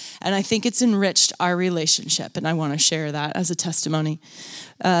couple. And I think it's enriched our relationship. And I want to share that as a testimony.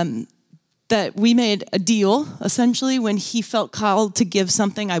 That we made a deal, essentially, when he felt called to give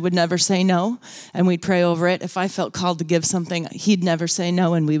something, I would never say no, and we'd pray over it. If I felt called to give something, he'd never say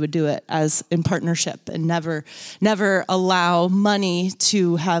no, and we would do it as in partnership and never allow money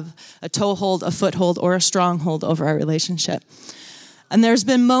to have a toehold, a foothold, or a stronghold over our relationship. And there's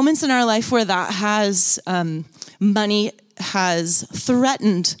been moments in our life where that has, money has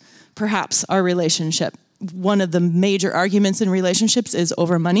threatened, perhaps, our relationship. One of the major arguments in relationships is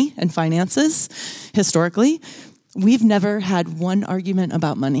over money and finances. Historically, we've never had one argument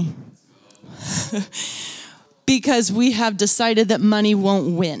about money because we have decided that money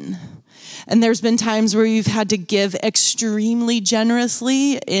won't win. And there's been times where we've had to give extremely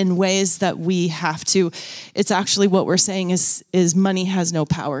generously in ways that we have to. It's actually what we're saying is money has no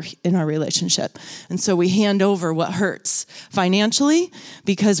power in our relationship. And so we hand over what hurts financially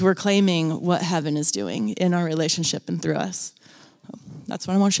because we're claiming what heaven is doing in our relationship and through us. That's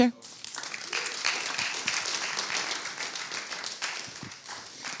what I want to share.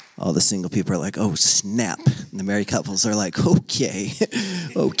 All the single people are like, oh, snap. And the married couples are like, okay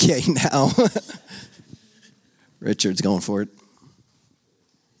now. Richard's going for it.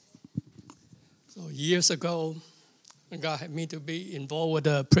 So years ago, God had me to be involved with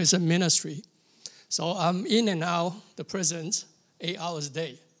the prison ministry. So I'm in and out the prisons 8 hours a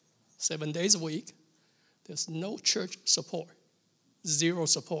day, 7 days a week. There's no church support, zero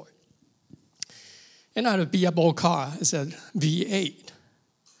support. And I had a beat-up car. It's a V8.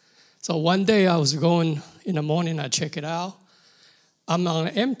 So one day I was going in the morning, I check it out. I'm on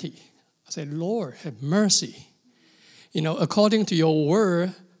empty. I said, Lord, have mercy. You know, according to your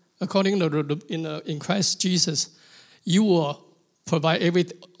word, according to in Christ Jesus, you will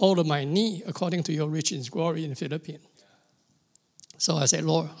provide all of my need according to your riches and glory in the Philippines. So I said,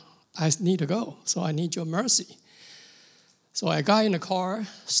 Lord, I need to go. So I need your mercy. So I got in the car,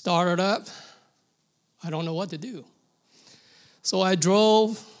 started up. I don't know what to do. So I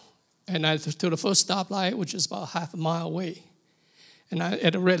drove. And to the first stoplight, which is about half a mile away. And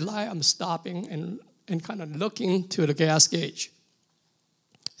at a red light, I'm stopping and kind of looking to the gas gauge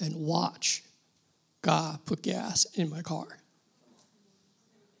and watch God put gas in my car.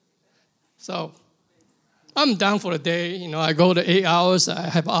 So I'm down for the day. You know, I go to 8 hours. I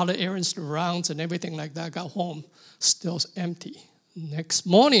have other errands to run and everything like that. I got home, still empty. Next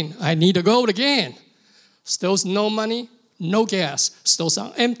morning, I need to go again. Still no money, no gas, still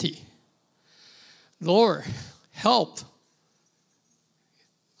sound empty. Lord, help.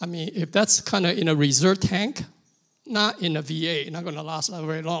 I mean, if that's kind of in a reserve tank, not in a VA, not going to last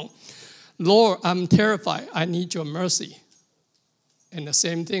very long. Lord, I'm terrified. I need your mercy. And the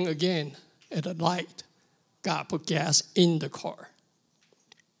same thing again at the light. God put gas in the car.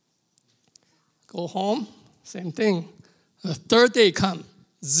 Go home, same thing. The third day come,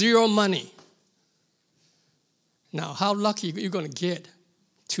 zero money. Now, how lucky are you going to get?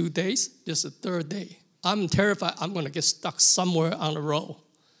 2 days? This is the third day. I'm terrified I'm going to get stuck somewhere on the road,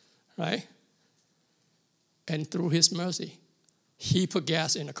 right? And through his mercy, he put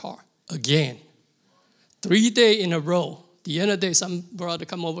gas in the car again. 3 days in a row. The end of the day, some brother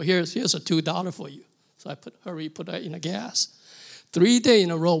come over here, here's a $2 for you. So I put that in the gas. 3 days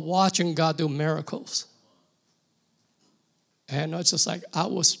in a row watching God do miracles. And it's just like, I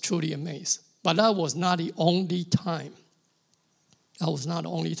was truly amazed. But that was not the only time. That was not the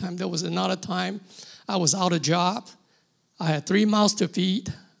only time. There was another time I was out of job. I had 3 mouths to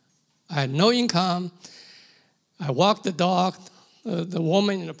feed. I had no income. I walked the dog. The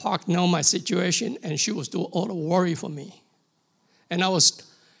woman in the park knew my situation, and she was doing all the worry for me. And I was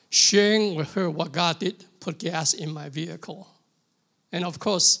sharing with her what God did, put gas in my vehicle. And of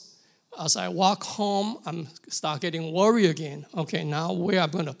course, as I walk home, I'm start getting worried again. Okay, now where I'm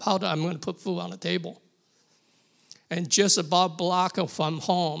going to powder, I'm going to put food on the table. And just about a block from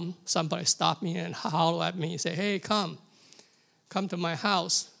home, somebody stopped me and hollered at me and said, hey, come to my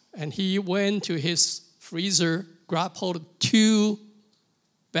house. And he went to his freezer, grabbed hold of 2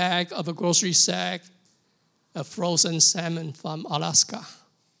 bags of a grocery sack of frozen salmon from Alaska.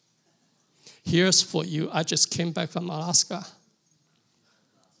 Here's for you. I just came back from Alaska.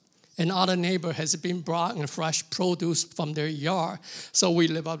 Another neighbor has been brought in fresh produce from their yard, so we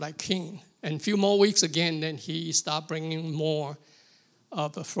live up like king. And a few more weeks again, then he started bringing more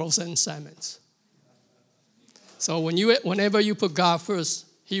of the frozen salmons. So whenever you put God first,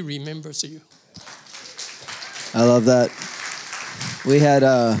 he remembers you. I love that.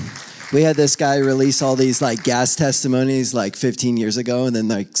 We had this guy release all these like gas testimonies like 15 years ago, and then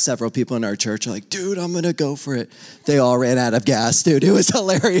like several people in our church are like, dude, I'm gonna go for it. They all ran out of gas, dude. It was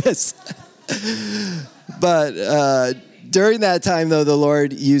hilarious. But during that time, though, the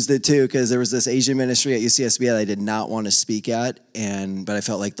Lord used it too, because there was this Asian ministry at UCSB that I did not want to speak at, but I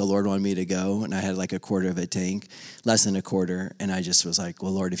felt like the Lord wanted me to go, and I had like a quarter of a tank, less than a quarter, and I just was like,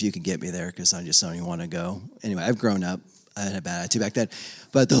 well, Lord, if you can get me there, because I just don't even want to go. Anyway, I've grown up. I had a bad attitude back then,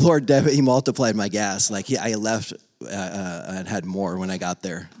 but the Lord, he multiplied my gas. Like I left and had more when I got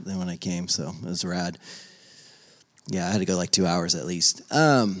there than when I came, so it was rad. Yeah, I had to go like 2 hours at least.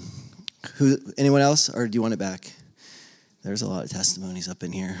 Anyone else, or do you want it back? There's a lot of testimonies up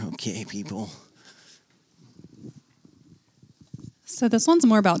in here. Okay, people. So this one's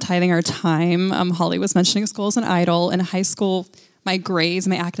more about tithing our time. Holly was mentioning school as an idol. In high school, my grades,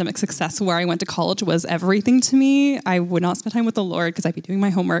 my academic success, where I went to college was everything to me. I would not spend time with the Lord because I'd be doing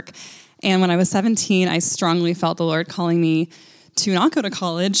my homework. And when I was 17, I strongly felt the Lord calling me to not go to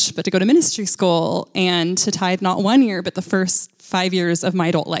college, but to go to ministry school and to tithe not 1 year, but the first 5 years of my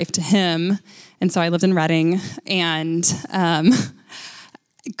adult life to him. And so I lived in Reading, and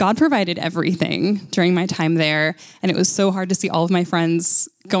God provided everything during my time there. And it was so hard to see all of my friends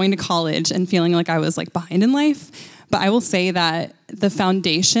going to college and feeling like I was like behind in life. But I will say that the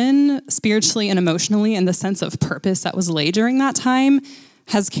foundation spiritually and emotionally and the sense of purpose that was laid during that time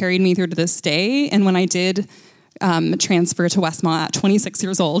has carried me through to this day. And when I did transfer to Westmont at 26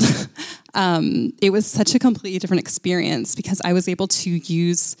 years old, it was such a completely different experience because I was able to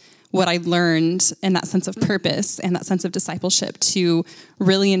use what I learned and that sense of purpose and that sense of discipleship to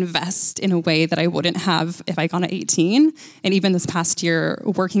really invest in a way that I wouldn't have if I gone at 18. And even this past year,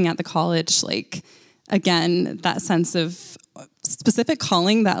 working at the college, like, again, that sense of specific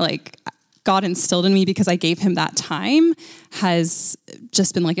calling that like God instilled in me because I gave him that time has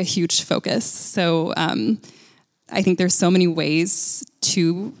just been like a huge focus. So I think there's so many ways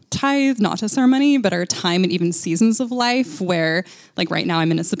to tithe, not just our money, but our time and even seasons of life where, like right now,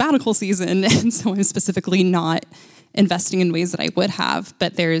 I'm in a sabbatical season, and so I'm specifically not investing in ways that I would have,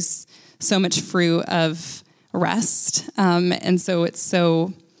 but there's so much fruit of rest. And so it's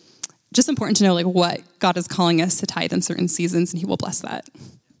so just important to know like what God is calling us to tithe in certain seasons, and he will bless that.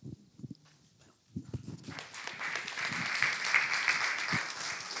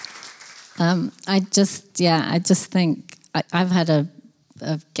 I just think I've had a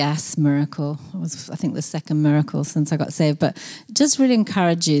gas miracle. It was, I think, the second miracle since I got saved. But just really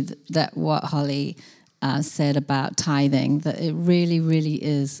encourage you that what Holly said about tithing, that it really, really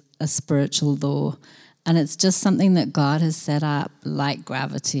is a spiritual law. And it's just something that God has set up like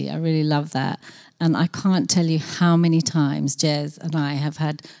gravity. I really love that. And I can't tell you how many times Jez and I have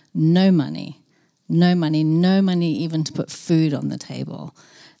had no money no money even to put food on the table.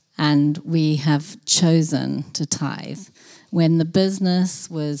 And we have chosen to tithe. When the business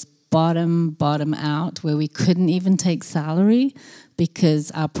was bottom out, where we couldn't even take salary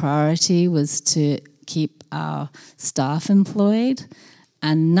because our priority was to keep our staff employed,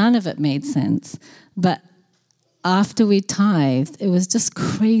 and none of it made sense. But after we tithed, it was just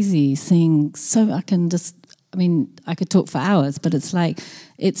crazy seeing I could talk for hours, but it's like,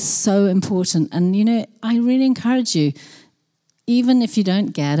 it's so important. And, I really encourage you, even if you don't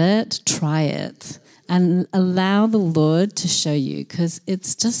get it, try it and allow the Lord to show you, because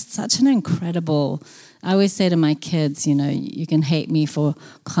it's just such an incredible. I always say to my kids, you can hate me for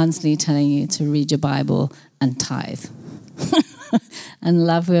constantly telling you to read your Bible and tithe. And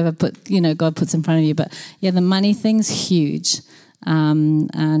love whoever God puts in front of you. But yeah, the money thing's huge.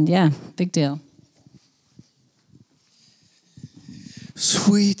 And yeah, big deal.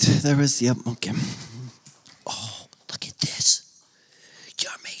 Sweet. There was, yep, okay. Oh, look at this.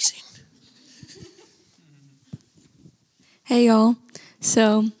 You're amazing. Hey, y'all.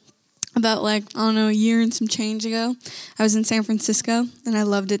 So, about a year and some change ago, I was in San Francisco, and I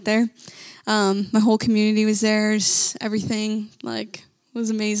loved it there. My whole community was there. Just everything,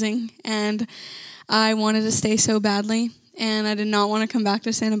 was amazing. And I wanted to stay so badly, and I did not want to come back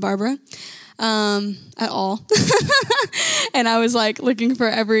to Santa Barbara. At all. And I was looking for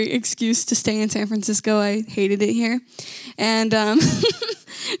every excuse to stay in San Francisco. I hated it here. And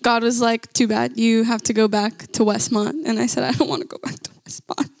God was like, too bad, you have to go back to Westmont. And I said, I don't want to go back to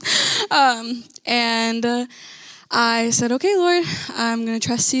Westmont. And I said, okay, Lord, I'm going to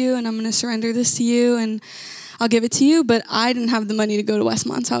trust you and I'm going to surrender this to you and I'll give it to you. But I didn't have the money to go to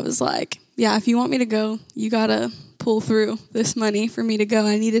Westmont. So I was like, yeah, if you want me to go, you got to pull through this money for me to go.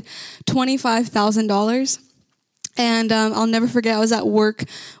 I needed $25,000. And I'll never forget, I was at work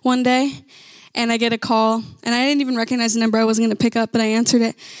one day and I get a call and I didn't even recognize the number. I wasn't going to pick up, but I answered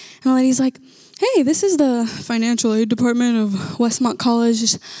it. And the lady's like, hey, this is the financial aid department of Westmont College.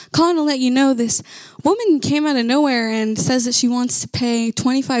 Just calling to let you know this woman came out of nowhere and says that she wants to pay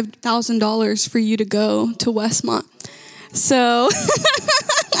 $25,000 for you to go to Westmont. So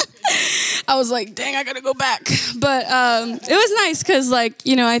I was like, dang, I got to go back. But it was nice because, I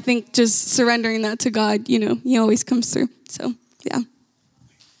think just surrendering that to God, he always comes through. So, yeah.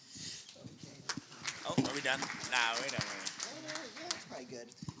 Oh, are we done? Nah, we're done. That's probably good.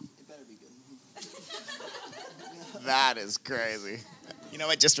 It better be good. That is crazy. You know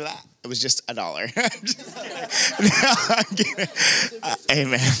what? Just for that, it was just $1. I'm just kidding. No, I'm kidding.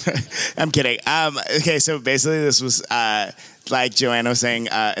 Amen. I'm kidding. Okay, so basically this was, like Joanna was saying,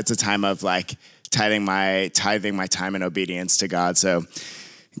 it's a time of tithing my time in obedience to God. So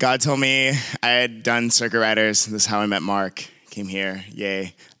God told me I had done Circuit Riders. This is how I met Mark. Came here.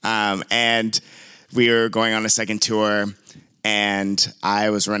 Yay. And we were going on a second tour, and I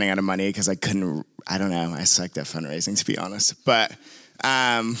was running out of money because I sucked at fundraising, to be honest. But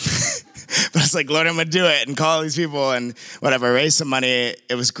I was like, Lord, I'm going to do it and call all these people and whatever. Raise some money.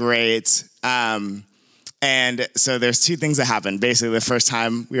 It was great. And so there's two things that happened. Basically, the first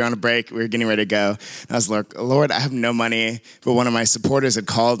time we were on a break, we were getting ready to go. And I was like, Lord, I have no money. But one of my supporters had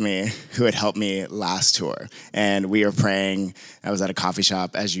called me who had helped me last tour. And we were praying. I was at a coffee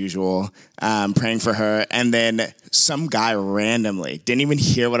shop as usual, praying for her. And then some guy randomly, didn't even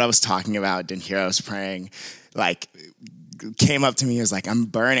hear what I was talking about, didn't hear I was praying, came up to me. He was like, I'm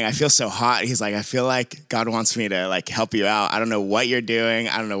burning. I feel so hot. He's like, I feel like God wants me to help you out. I don't know what you're doing.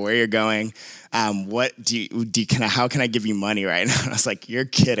 I don't know where you're going. What how can I give you money right now? And I was like, you're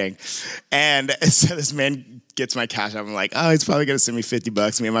kidding. And so this man gets my cash app. I'm like, oh, he's probably going to send me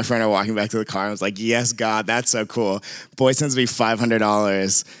 $50. Me and my friend are walking back to the car. I was like, yes, God, that's so cool. Boy sends me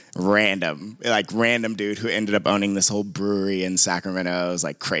 $500 random dude who ended up owning this whole brewery in Sacramento. It was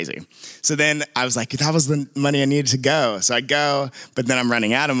crazy. So then I was like, that was the money I needed to go. So I go, but then I'm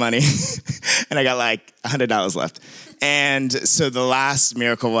running out of money and I got $100 left. And so the last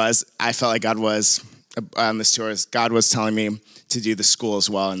miracle was, I felt like God was, on this tour, God was telling me to do the school as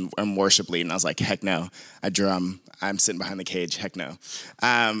well and worship lead. And I was like, heck no, I drum. I'm sitting behind the cage, heck no.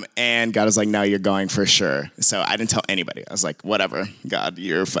 And God was like, no, you're going for sure. So I didn't tell anybody. I was like, whatever, God,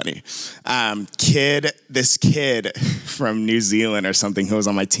 you're funny. This kid from New Zealand or something who was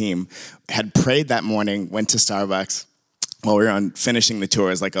on my team had prayed that morning, went to Starbucks while we were finishing the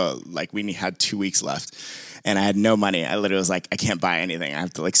tour. It was we had 2 weeks left. And I had no money. I literally was like, I can't buy anything. I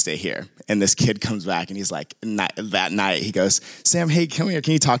have to stay here. And this kid comes back and he's like, that night, he goes, Sam, hey, come here.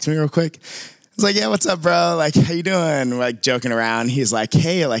 Can you talk to me real quick? I was like, yeah, what's up, bro? How you doing? We're joking around. He's like,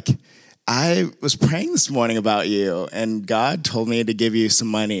 hey, I was praying this morning about you, and God told me to give you some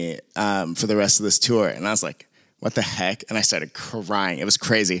money for the rest of this tour. And I was like, what the heck? And I started crying. It was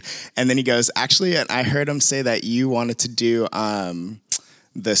crazy. And then he goes, actually, and I heard him say that you wanted to do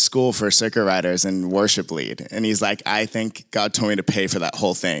the school for circuit riders and worship lead. And he's like, I think God told me to pay for that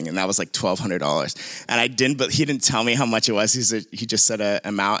whole thing. And that was like $1,200. And I didn't, but he didn't tell me how much it was. He just said an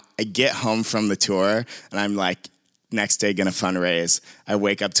amount. I get home from the tour and I'm like, next day gonna fundraise. I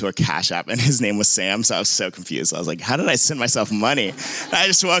wake up to a Cash App and his name was Sam, so I was so confused. I was like, how did I send myself money? And I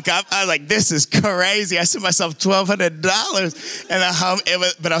just woke up, I was like, this is crazy. I sent myself $1,200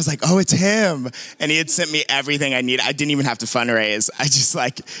 and but I was like, oh, it's him. And he had sent me everything I needed. I didn't even have to fundraise. I just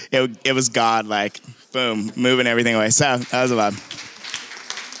like, it was God, like, boom, moving everything away. So that was a vibe.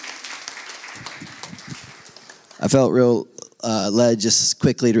 I felt real led just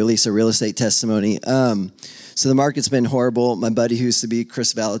quickly to release a real estate testimony. So the market's been horrible. My buddy who used to be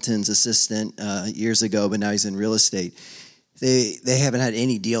Chris Valentin's assistant years ago, but now he's in real estate. They haven't had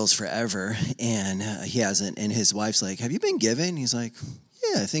any deals forever, and he hasn't. And his wife's like, have you been giving? He's like,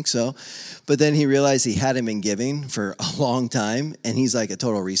 yeah, I think so. But then he realized he hadn't been giving for a long time, and he's like a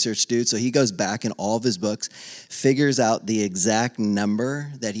total research dude. So he goes back in all of his books, figures out the exact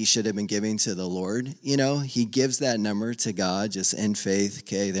number that he should have been giving to the Lord. You know, he gives that number to God just in faith.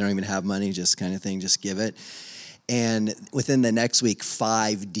 Okay, they don't even have money, just kind of thing, just give it. And within the next week,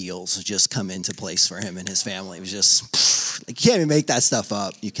 5 deals just come into place for him and his family. It was just, like, you can't even make that stuff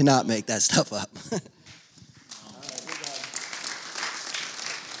up. You cannot make that stuff up.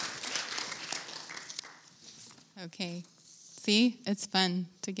 Okay. See, it's fun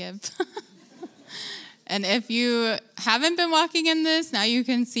to give. And if you haven't been walking in this, now you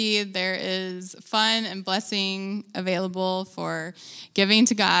can see there is fun and blessing available for giving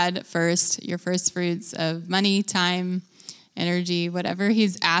to God first, your first fruits of money, time, energy, whatever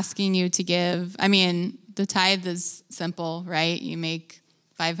he's asking you to give. I mean, the tithe is simple, right? You make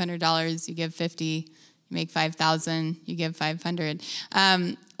 $500, you give 50. You make 5,000, you give 500.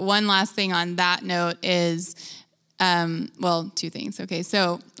 One last thing on that note is, 2 things. Okay,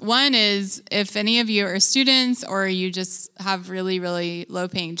 so one is if any of you are students or you just have really, really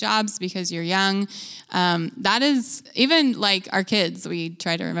low-paying jobs because you're young, that is, even like our kids, we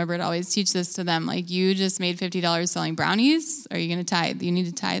try to remember to always teach this to them. Like, you just made $50 selling brownies. Are you going to tithe? You need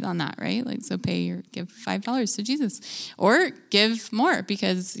to tithe on that, right? Like, so give $5 to Jesus. Or give more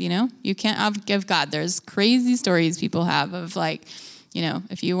because, you can't outgive God. There's crazy stories people have of like,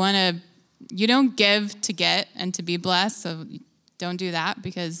 if you want to, you don't give to get and to be blessed, so don't do that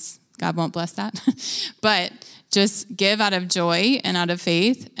because God won't bless that. But just give out of joy and out of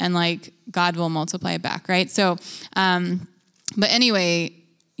faith, and like God will multiply it back, right? So, but anyway,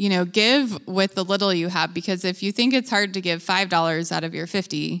 give with the little you have, because if you think it's hard to give $5 out of your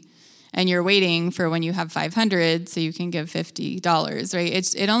 50, and you're waiting for when you have 500 so you can give $50,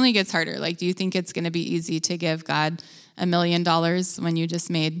 right? It only gets harder. Like, do you think it's going to be easy to give God $1 million when you just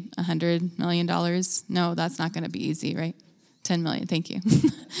made $100 million? No, that's not going to be easy, right? 10 million. Thank you.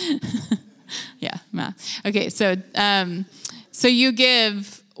 Yeah, math. Okay, so you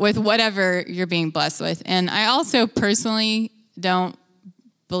give with whatever you're being blessed with. And I also personally don't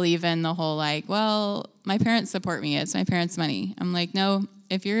believe in the whole like, well, my parents support me. It's my parents' money. I'm like, no.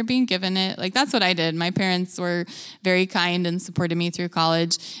 If you're being given it, like that's what I did. My parents were very kind and supported me through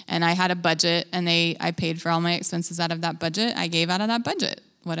college, and I had a budget, and I paid for all my expenses out of that budget. I gave out of that budget,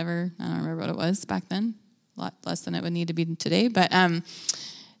 whatever. I don't remember what it was back then. A lot less than it would need to be today. But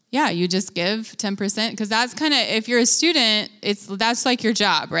yeah, you just give 10% because that's kind of, if you're a student, that's like your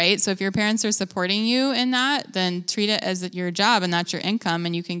job, right? So if your parents are supporting you in that, then treat it as your job, and that's your income,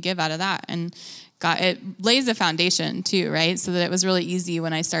 and you can give out of that. And God, it lays a foundation too, right? So that it was really easy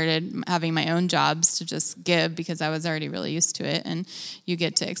when I started having my own jobs to just give because I was already really used to it, and you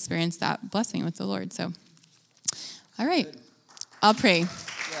get to experience that blessing with the Lord. So, all right, I'll pray.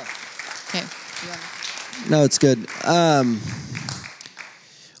 Yeah. Okay. No, it's good.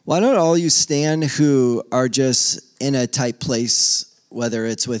 Why don't all you stand who are just in a tight place, whether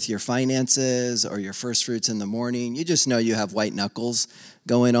it's with your finances or your first fruits in the morning, you just know you have white knuckles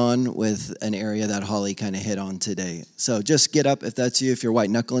going on with an area that Holly kind of hit on today. So just get up if that's you, if you're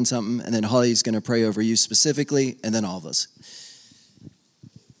white knuckling something, and then Holly's going to pray over you specifically, and then all of us.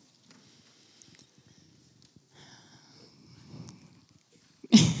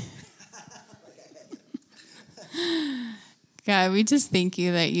 God, we just thank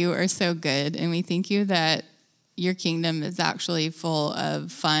you that you are so good, and we thank you that your kingdom is actually full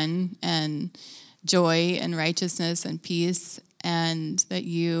of fun and joy and righteousness and peace, and that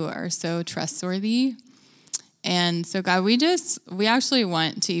you are so trustworthy. And so, God, we actually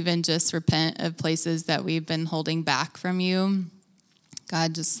want to even just repent of places that we've been holding back from you.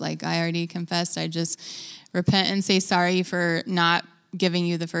 God, just like I already confessed, I just repent and say sorry for not giving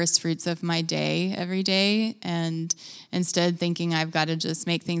you the first fruits of my day every day, and instead thinking I've got to just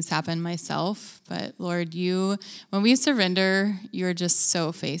make things happen myself. But Lord, when we surrender, you're just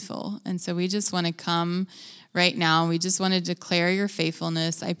so faithful. And so we just want to come right now. We just want to declare your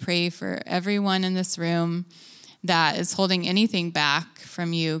faithfulness. I pray for everyone in this room that is holding anything back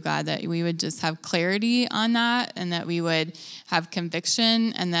from you, God, that we would just have clarity on that, and that we would have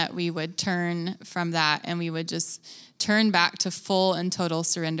conviction, and that we would turn from that, and we would just turn back to full and total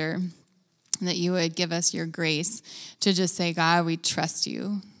surrender, and that you would give us your grace to just say, God, we trust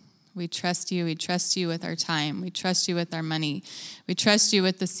you. We trust you. We trust you with our time. We trust you with our money. We trust you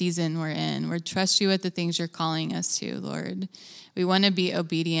with the season we're in. We trust you with the things you're calling us to, Lord. We want to be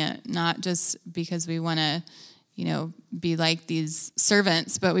obedient, not just because we want to be like these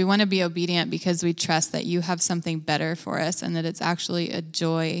servants, but we want to be obedient because we trust that you have something better for us, and that it's actually a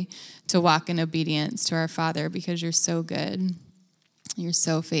joy to walk in obedience to our Father, because you're so good. You're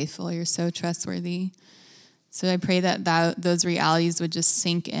so faithful. You're so trustworthy. So I pray that those realities would just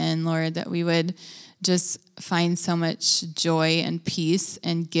sink in, Lord, that we would just find so much joy and peace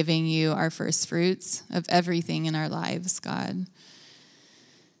in giving you our first fruits of everything in our lives, God.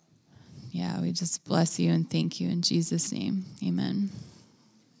 Yeah, we just bless you and thank you in Jesus' name. Amen.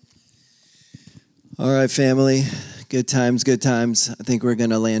 All right, family. Good times, good times. I think we're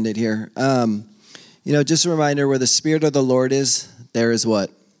going to land it here. Just a reminder, where the Spirit of the Lord is, there is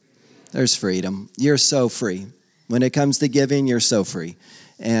what? There's freedom. You're so free. When it comes to giving, you're so free.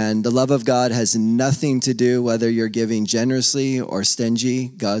 And the love of God has nothing to do whether you're giving generously or stingy.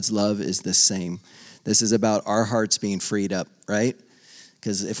 God's love is the same. This is about our hearts being freed up, right?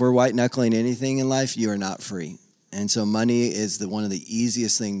 Because if we're white-knuckling anything in life, you are not free. And so money is one of the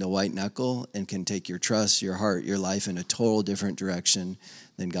easiest thing to white-knuckle, and can take your trust, your heart, your life in a total different direction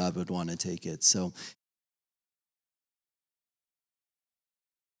than God would want to take it. So